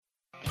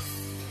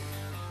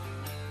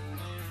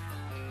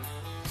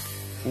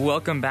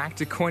Welcome back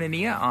to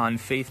Koinonia on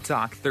Faith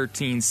Talk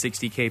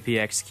 1360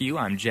 KPXQ.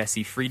 I'm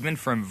Jesse Friedman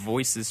from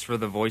Voices For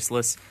The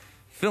Voiceless,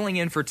 filling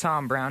in for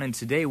Tom Brown, and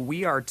today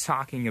we are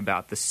talking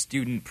about the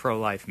student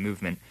pro-life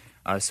movement.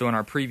 So in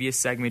our previous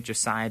segment,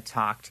 Josiah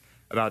talked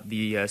about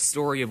the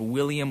story of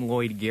William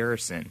Lloyd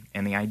Garrison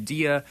and the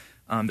idea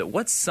that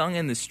what's sung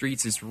in the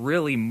streets is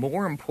really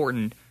more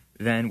important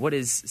than what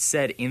is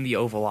said in the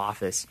Oval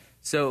Office.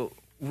 So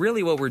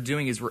really what we're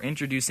doing is we're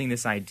introducing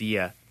this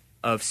idea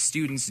of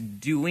students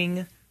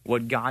doing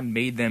what God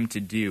made them to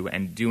do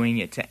and doing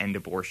it to end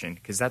abortion,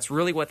 because that's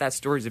really what that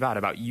story is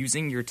about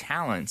using your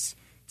talents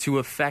to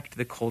affect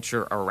the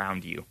culture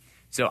around you.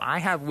 So I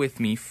have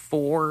with me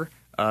four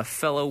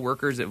fellow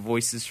workers at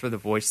Voices for the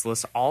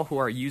Voiceless, all who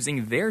are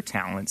using their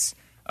talents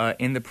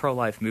in the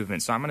pro-life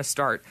movement. So I'm going to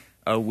start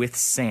with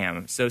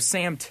Sam. So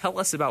Sam, tell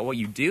us about what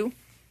you do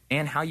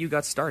and how you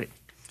got started.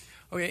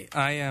 Okay,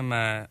 I am.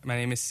 My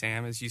name is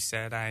Sam. As you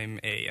said, I'm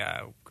a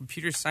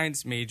computer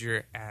science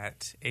major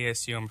at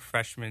ASU. I'm a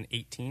freshman,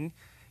 18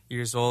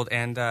 years old,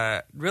 and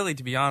really,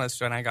 to be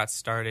honest, when I got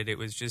started, it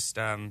was just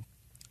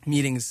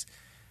meetings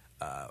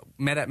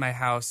met at my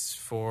house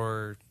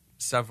for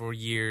several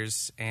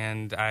years,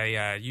 and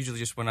I usually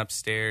just went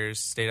upstairs,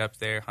 stayed up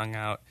there, hung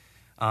out.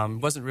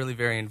 Wasn't really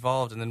very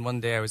involved, and then one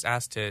day I was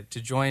asked to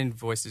join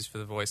Voices for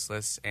the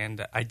Voiceless,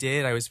 and I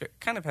did. I was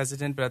kind of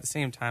hesitant, but at the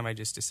same time, I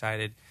just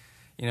decided,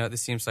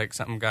 this seems like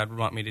something God would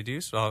want me to do,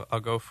 so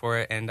I'll go for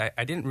it. And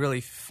I didn't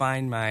really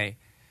find my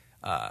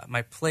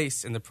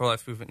place in the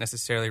pro-life movement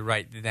necessarily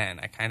right then.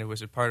 I kind of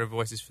was a part of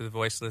Voices for the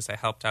Voiceless. I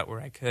helped out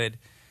where I could.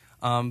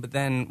 But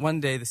then one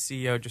day, the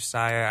CEO,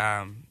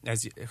 Josiah,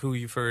 who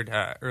you've heard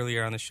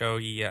earlier on the show,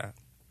 he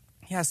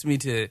asked me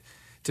to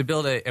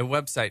build a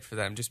website for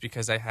them just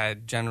because I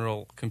had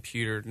general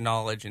computer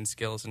knowledge and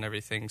skills and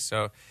everything.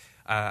 So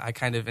I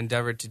kind of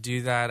endeavored to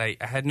do that. I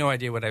had no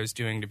idea what I was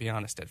doing, to be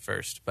honest, at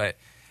first. But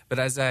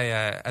as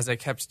I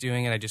kept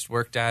doing it, I just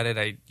worked at it.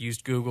 I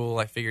used Google.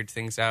 I figured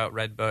things out,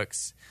 read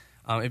books.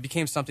 It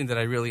became something that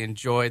I really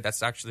enjoyed.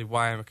 That's actually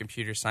why I'm a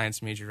computer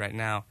science major right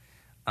now.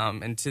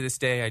 And to this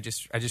day, I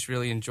just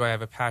really enjoy. I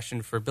have a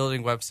passion for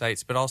building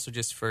websites, but also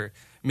just for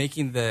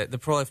making the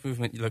pro-life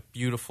movement look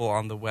beautiful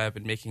on the web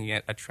and making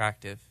it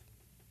attractive.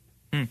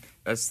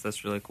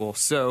 That's really cool.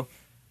 So,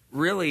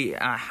 really,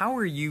 how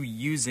are you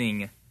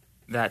using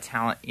that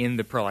talent in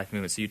the pro-life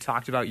movement? So you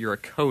talked about you're a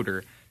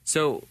coder.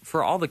 So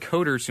for all the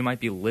coders who might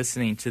be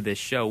listening to this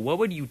show, what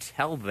would you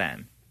tell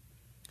them?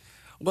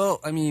 Well,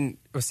 I mean,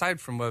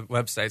 aside from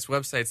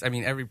websites, I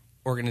mean, every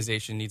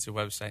organization needs a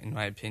website, in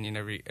my opinion.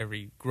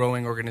 Every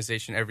growing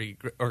organization, every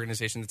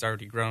organization that's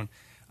already grown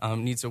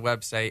needs a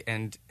website.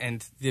 And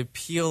the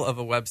appeal of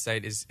a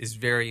website is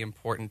very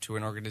important to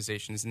an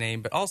organization's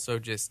name, but also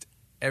just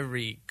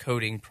every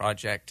coding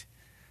project,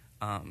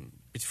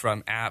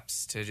 from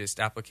apps to just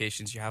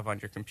applications you have on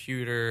your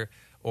computer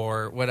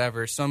or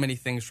whatever. So many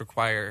things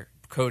require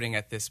coding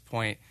at this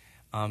point,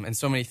 and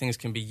so many things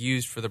can be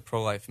used for the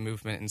pro-life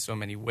movement in so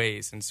many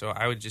ways. And so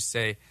I would just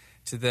say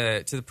to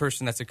the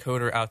person that's a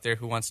coder out there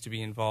who wants to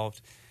be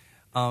involved,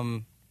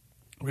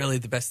 really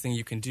the best thing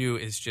you can do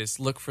is just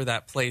look for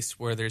that place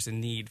where there's a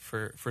need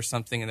for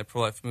something in the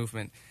pro-life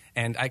movement.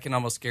 And I can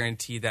almost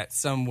guarantee that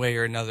some way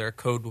or another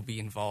code will be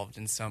involved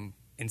in some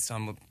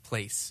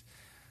place.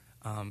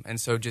 And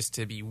so just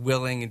to be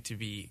willing and to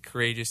be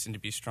courageous and to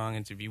be strong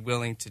and to be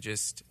willing to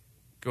just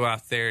go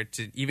out there,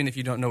 to even if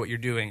you don't know what you're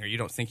doing or you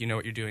don't think you know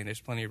what you're doing, there's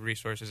plenty of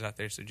resources out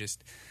there. So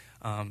just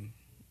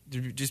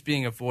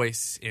being a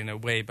voice in a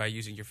way by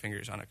using your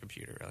fingers on a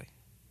computer, really.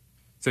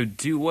 So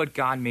do what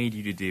God made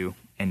you to do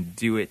and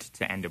do it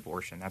to end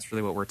abortion. That's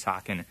really what we're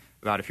talking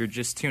about. If you're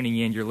just tuning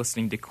in, you're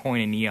listening to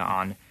Koinonia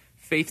on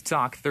Faith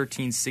Talk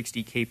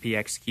 1360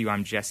 KPXQ.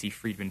 I'm Jesse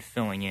Friedman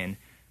filling in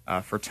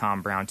for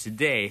Tom Brown.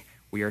 Today,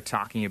 we are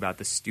talking about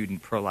the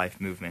student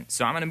pro-life movement.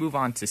 So I'm going to move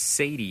on to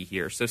Sadie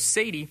here. So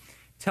Sadie,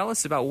 tell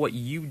us about what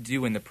you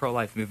do in the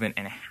pro-life movement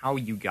and how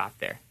you got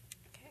there.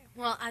 Okay.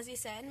 Well, as you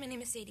said, my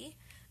name is Sadie.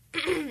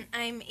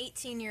 I'm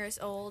 18 years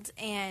old,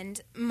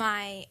 and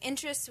my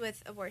interest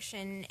with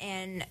abortion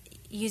and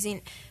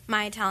using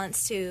my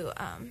talents to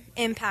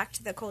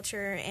impact the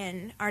culture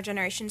in our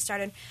generation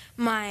started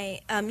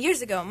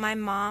years ago. My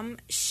mom,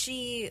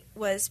 she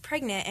was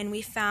pregnant, and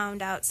we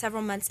found out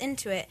several months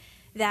into it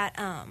that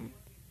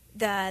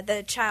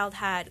the child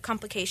had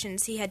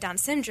complications. He had Down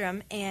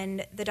syndrome,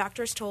 and the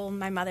doctors told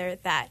my mother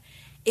that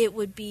it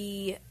would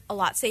be a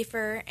lot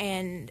safer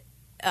and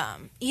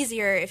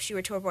easier if she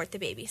were to abort the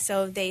baby.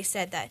 So they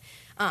said that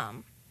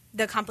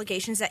the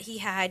complications that he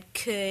had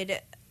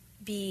could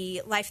be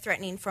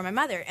life-threatening for my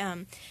mother.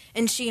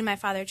 And she and my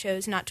father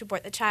chose not to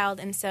abort the child,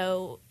 and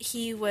so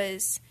he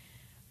was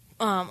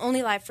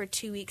only alive for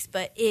 2 weeks,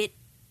 but it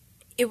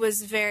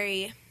was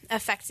very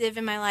effective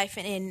in my life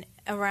and in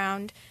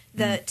around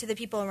to the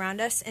people around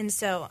us. And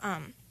so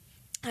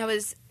I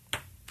was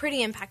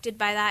pretty impacted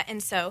by that.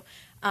 And so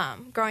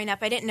growing up,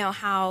 I didn't know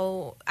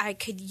how I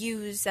could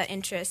use that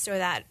interest or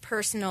that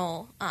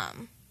personal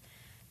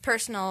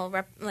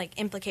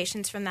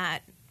implications from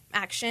that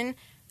action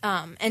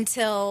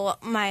until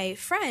my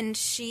friend,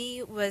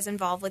 she was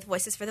involved with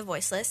Voices for the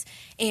Voiceless,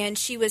 and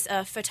she was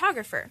a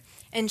photographer.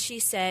 And she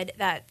said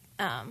that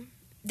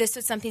this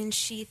was something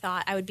she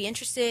thought I would be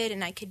interested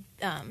and I could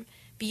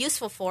be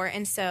useful for.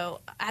 And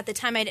so at the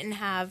time I didn't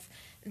have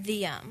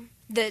the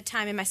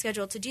time in my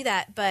schedule to do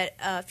that. But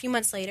a few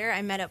months later,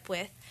 I met up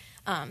with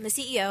the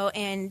CEO,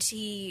 and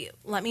he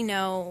let me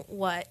know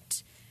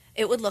what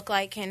it would look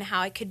like and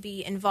how I could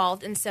be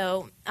involved. And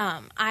so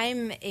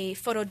I'm a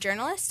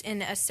photojournalist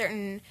in a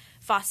certain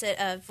facet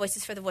of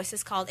Voices for the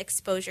Voiceless called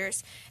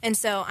exposures. And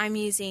so I'm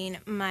using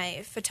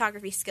my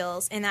photography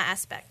skills in that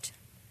aspect.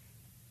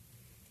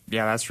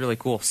 Yeah, that's really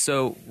cool.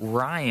 So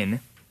Ryan,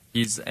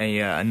 he's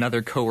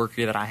another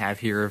coworker that I have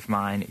here of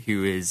mine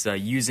who is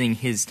using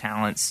his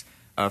talents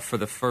for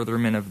the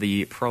furtherment of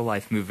the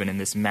pro-life movement and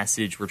this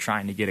message we're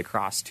trying to get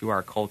across to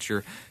our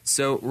culture.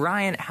 So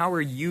Ryan, how are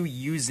you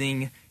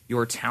using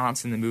your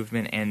talents in the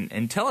movement,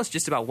 and tell us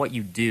just about what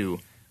you do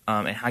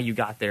and how you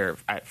got there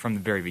from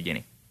the very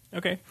beginning.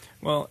 Okay.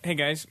 Well, hey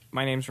guys,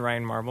 my name's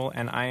Ryan Marble,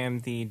 and I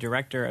am the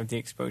director of the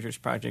Exposures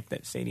Project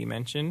that Sadie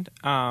mentioned.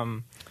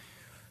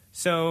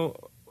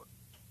 So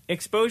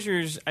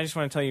Exposures, I just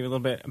want to tell you a little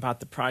bit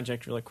about the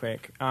project really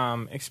quick.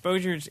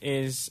 Exposures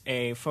is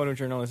a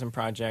photojournalism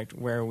project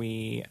where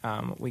we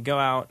go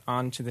out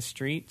onto the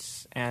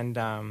streets and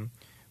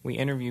we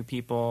interview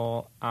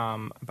people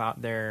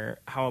about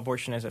how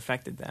abortion has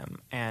affected them.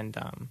 And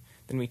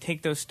then we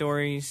take those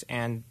stories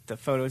and the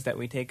photos that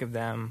we take of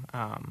them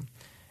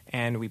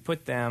and we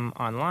put them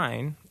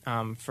online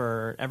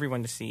for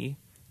everyone to see,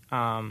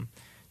 to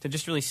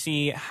just really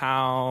see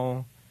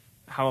how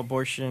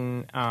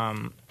abortion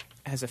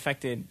has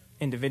affected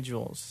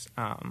individuals.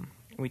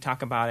 We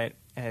talk about it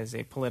as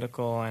a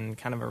political and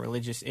kind of a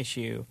religious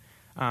issue,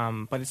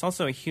 but it's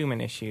also a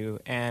human issue,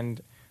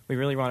 and we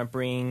really want to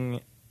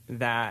bring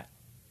that,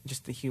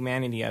 just the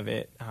humanity of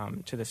it,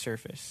 to the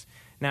surface.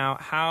 Now,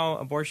 how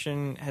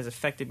abortion has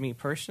affected me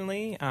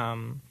personally,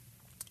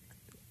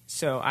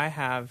 so I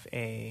have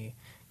a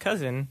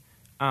cousin.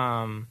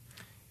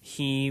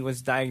 He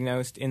was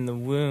diagnosed in the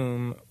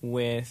womb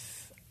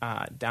with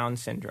Down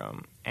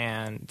syndrome,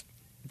 and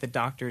the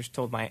doctors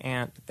told my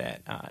aunt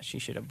that she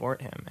should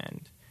abort him.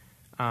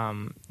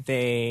 And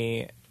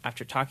they,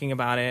 after talking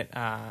about it,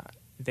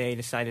 they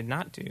decided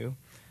not to.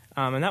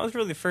 And that was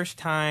really the first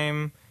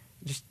time,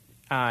 just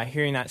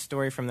hearing that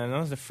story from them, that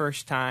was the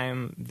first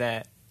time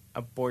that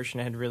abortion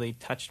had really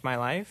touched my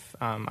life.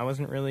 I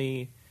wasn't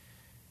really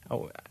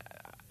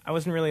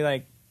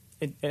like,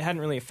 it hadn't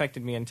really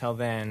affected me until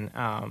then.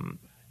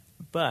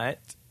 But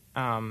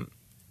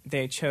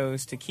they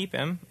chose to keep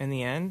him in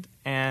the end,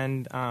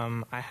 and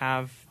I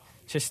have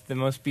just the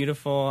most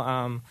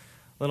beautiful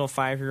little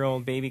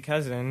 5-year-old baby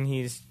cousin.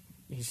 He's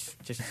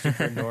just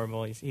super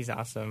adorable. He's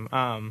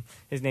awesome.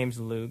 His name's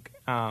Luke.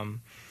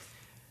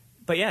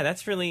 But yeah,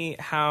 that's really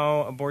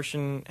how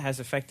abortion has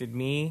affected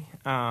me.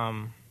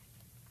 And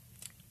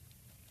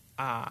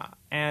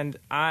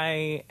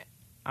I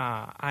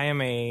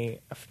am a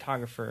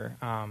photographer,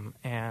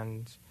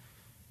 and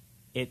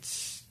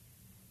it's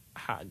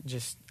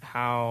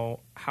how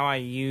I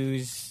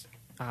use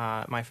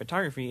my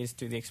photography is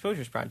through the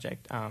Exposures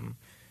Project.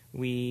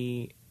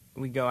 We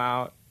go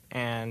out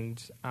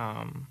and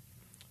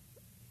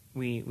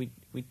we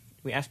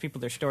ask people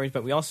their stories,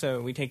 but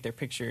we take their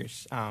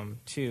pictures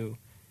too,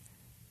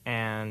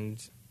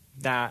 and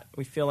that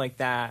we feel like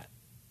that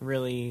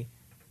really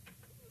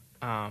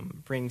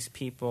brings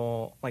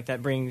people, like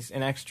that brings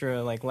an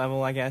extra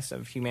level, I guess,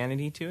 of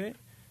humanity to it.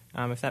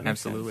 If that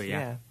makes Absolutely,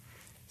 sense. yeah.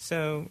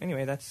 So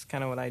anyway, that's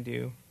kind of what I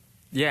do.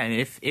 Yeah, and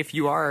if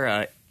you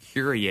are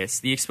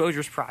curious, the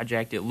Exposures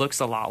Project, it looks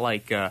a lot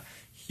like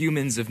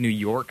Humans of New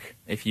York.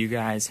 If you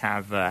guys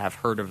have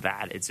heard of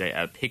that, it's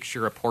a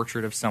picture, a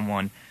portrait of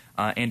someone,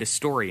 and a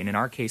story. And in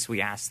our case,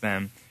 we asked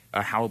them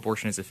how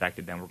abortion has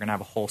affected them. We're going to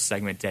have a whole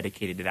segment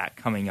dedicated to that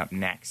coming up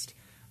next.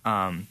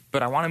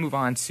 But I want to move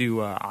on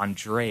to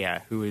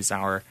Andrea, who is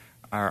our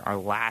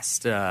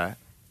last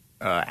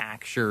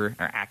actor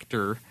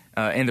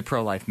in the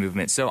pro-life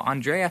movement. So,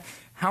 Andrea,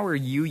 how are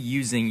you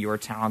using your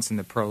talents in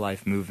the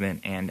pro-life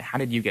movement, and how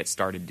did you get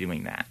started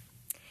doing that?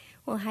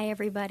 Well, hi,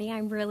 everybody.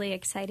 I'm really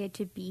excited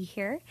to be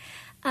here.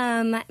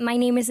 My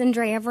name is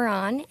Andrea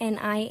Veron, and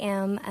I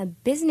am a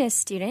business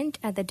student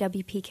at the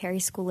W.P. Carey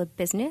School of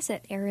Business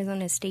at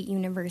Arizona State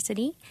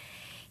University.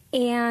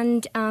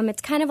 And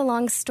it's kind of a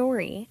long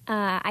story.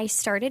 I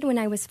started when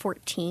I was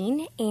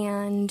 14,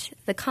 and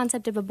the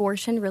concept of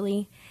abortion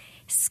really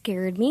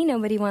scared me.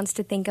 Nobody wants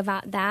to think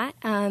about that.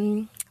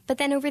 But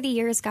then over the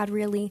years, God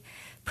really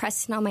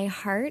pressed it on my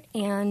heart,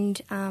 and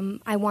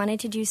I wanted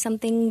to do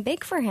something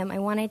big for him. I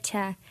wanted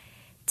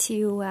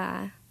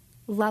to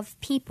love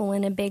people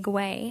in a big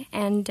way.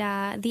 And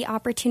the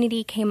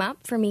opportunity came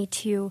up for me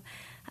to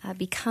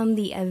become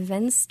the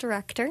events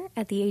director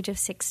at the age of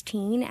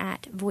 16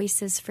 at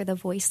Voices for the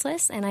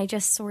Voiceless. And I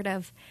just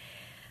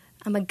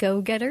I'm a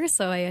go-getter,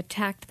 so I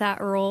attacked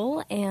that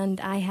role, and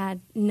I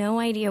had no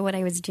idea what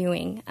I was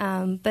doing.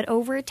 But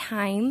over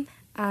time,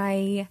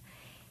 I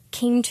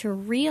came to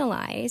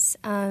realize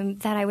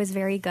that I was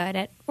very good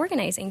at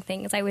organizing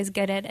things. I was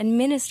good at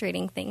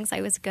administrating things.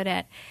 I was good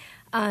at,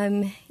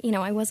 I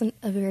wasn't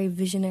a very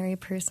visionary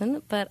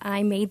person, but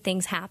I made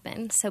things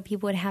happen. So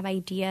people would have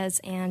ideas,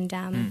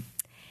 and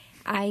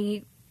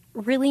I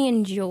really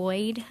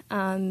enjoyed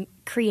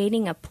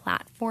creating a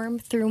platform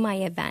through my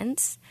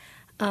events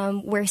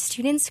where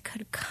students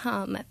could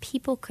come,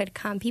 people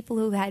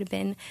who had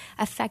been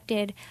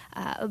affected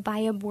by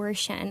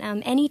abortion,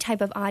 any type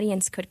of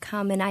audience could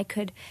come, and I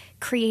could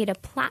create a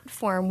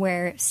platform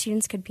where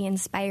students could be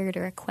inspired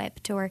or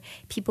equipped, or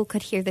people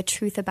could hear the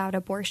truth about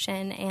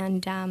abortion,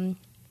 and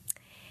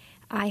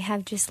I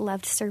have just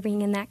loved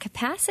serving in that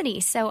capacity.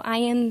 So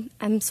I'm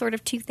sort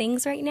of two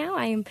things right now.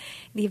 I'm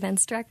the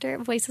events director at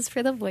Voices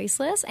for the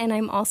Voiceless, and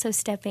I'm also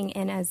stepping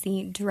in as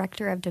the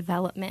director of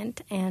development.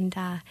 And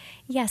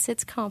yes,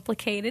 it's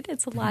complicated.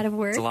 It's a lot of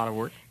work. It's a lot of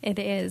work. It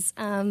is.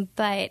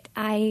 But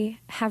I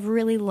have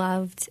really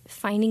loved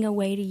finding a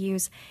way to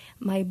use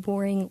my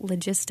boring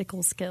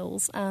logistical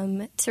skills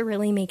to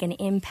really make an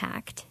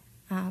impact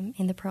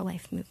in the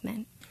pro-life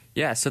movement.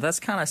 Yeah, so that's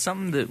kind of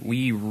something that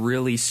we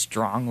really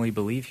strongly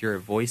believe here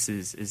at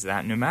Voices, is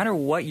that no matter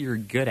what you're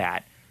good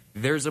at,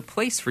 there's a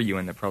place for you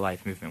in the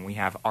pro-life movement. We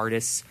have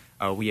artists,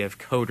 we have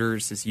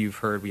coders, as you've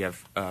heard, we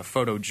have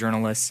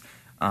photojournalists,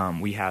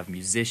 we have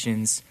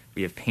musicians,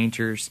 we have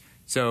painters.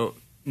 So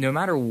no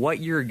matter what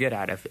you're good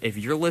at, if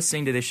you're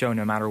listening to this show,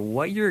 no matter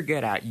what you're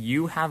good at,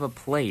 you have a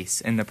place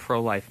in the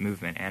pro-life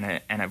movement.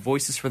 And at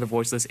Voices for the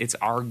Voiceless, it's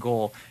our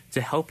goal to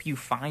help you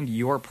find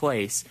your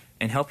place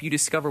and help you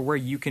discover where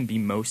you can be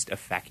most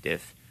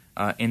effective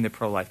in the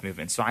pro-life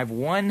movement. So I have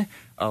one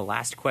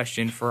last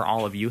question for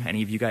all of you.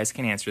 Any of you guys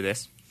can answer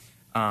this.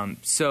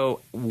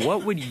 So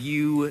what would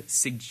you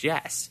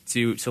suggest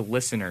to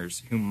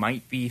listeners who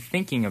might be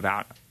thinking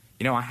about,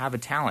 I have a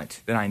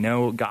talent that I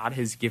know God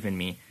has given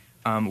me.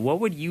 What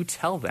would you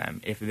tell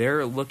them if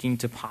they're looking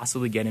to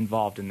possibly get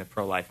involved in the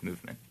pro-life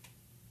movement?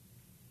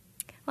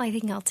 Well, I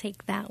think I'll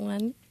take that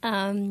one.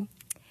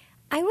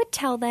 I would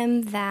tell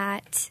them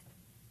that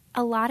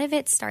a lot of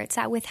it starts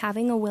out with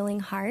having a willing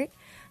heart,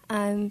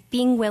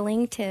 being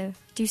willing to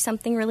do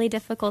something really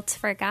difficult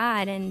for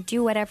God and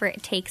do whatever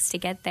it takes to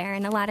get there.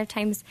 And a lot of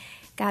times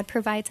God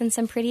provides in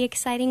some pretty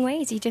exciting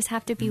ways. You just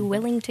have to be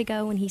willing to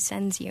go when He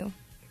sends you.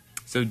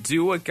 So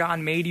do what God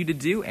made you to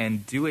do,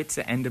 and do it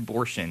to end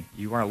abortion.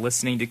 You are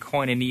listening to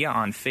Koinonia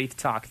on Faith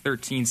Talk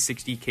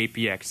 1360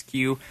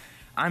 KPXQ.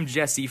 I'm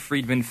Jesse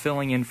Friedman,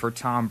 filling in for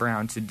Tom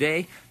Brown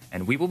today,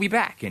 and we will be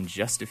back in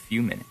just a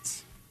few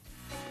minutes.